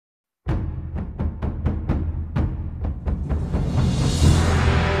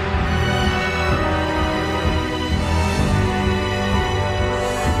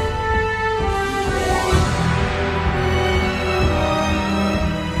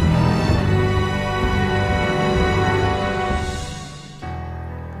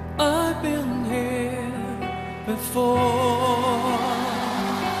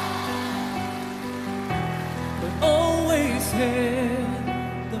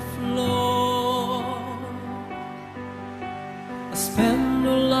spend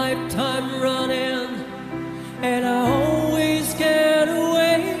a lifetime running, and I always get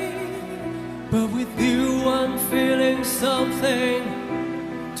away. But with you I'm feeling something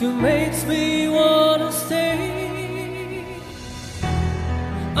to makes me wanna stay.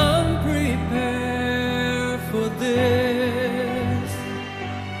 I'm prepared for this.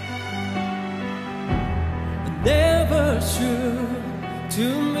 I never should to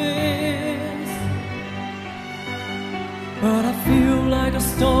miss, but I feel like a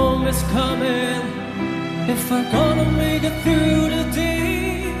storm is coming. If I'm gonna make it through the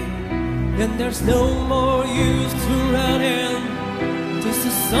day, then there's no more use to running. This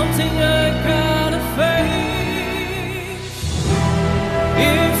is something I gotta face.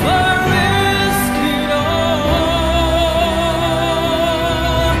 If I risk it all,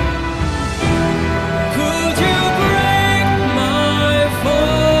 could you break my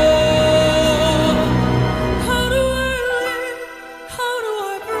fall? How do I live? How do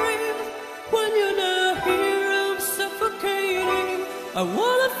I breathe? When you're not here I'm suffocating. I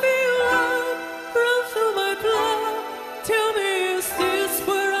wanna feel love run through my blood. Tell me, is this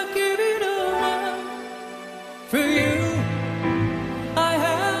where I give it all up? For you I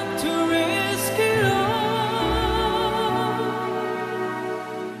have to risk it all,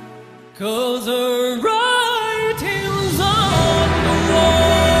 'cause the writing's on the wall.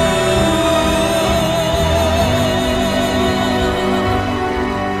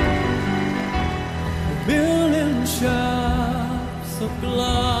 A million shards of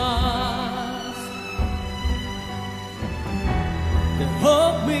glass that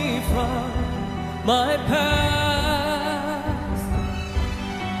hold me from my past.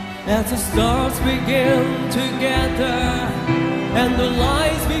 As the stars begin to gather and the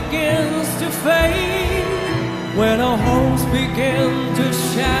lights begins to fade, when our hopes begin to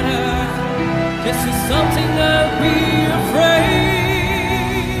shatter, this is something I'd be afraid.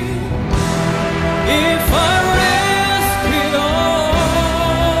 If I risk it all,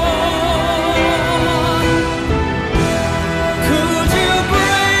 could you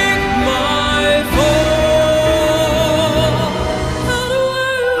break my fall? How do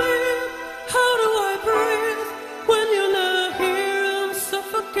I live? How do I breathe? When you're not here I'm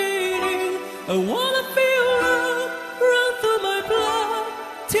suffocating. I wanna feel love run through my blood.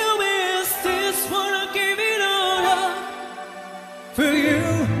 Tell me, is this what I give it all up? For you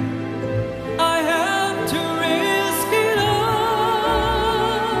I have to risk it all,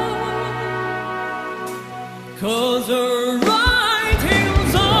 'cause the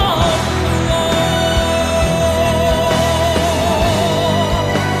writing's on the wall.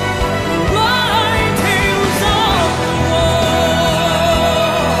 The writing's on the wall.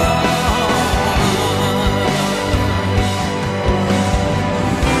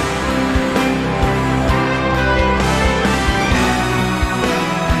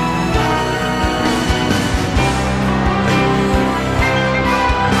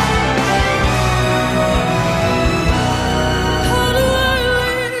 How do I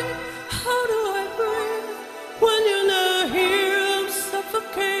live? How do I breathe? When you're not here I'm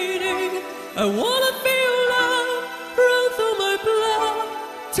suffocating. I wanna feel love run through my blood.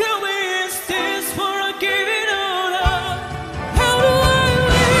 Tell me, is this where I give it all up? How do I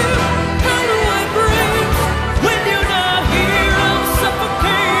live? How do I breathe? When you're not here I'm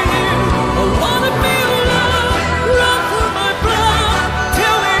suffocating. I wanna feel love run through my blood.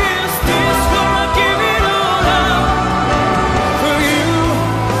 Tell me, is this where I give it all up? For you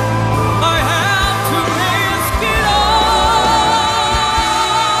I have to risk it all,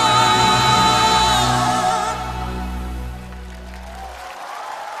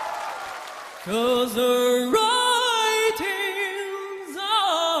 'cause the writing's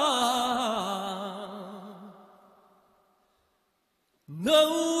on the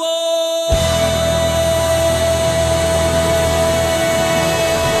wall.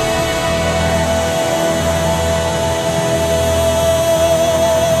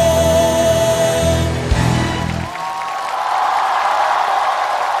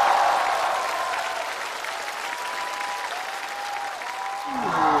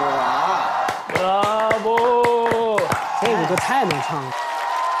 Bravo！这个歌太能唱了。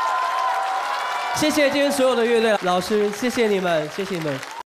谢谢今天所有的乐队老师，谢谢你们，谢谢你们。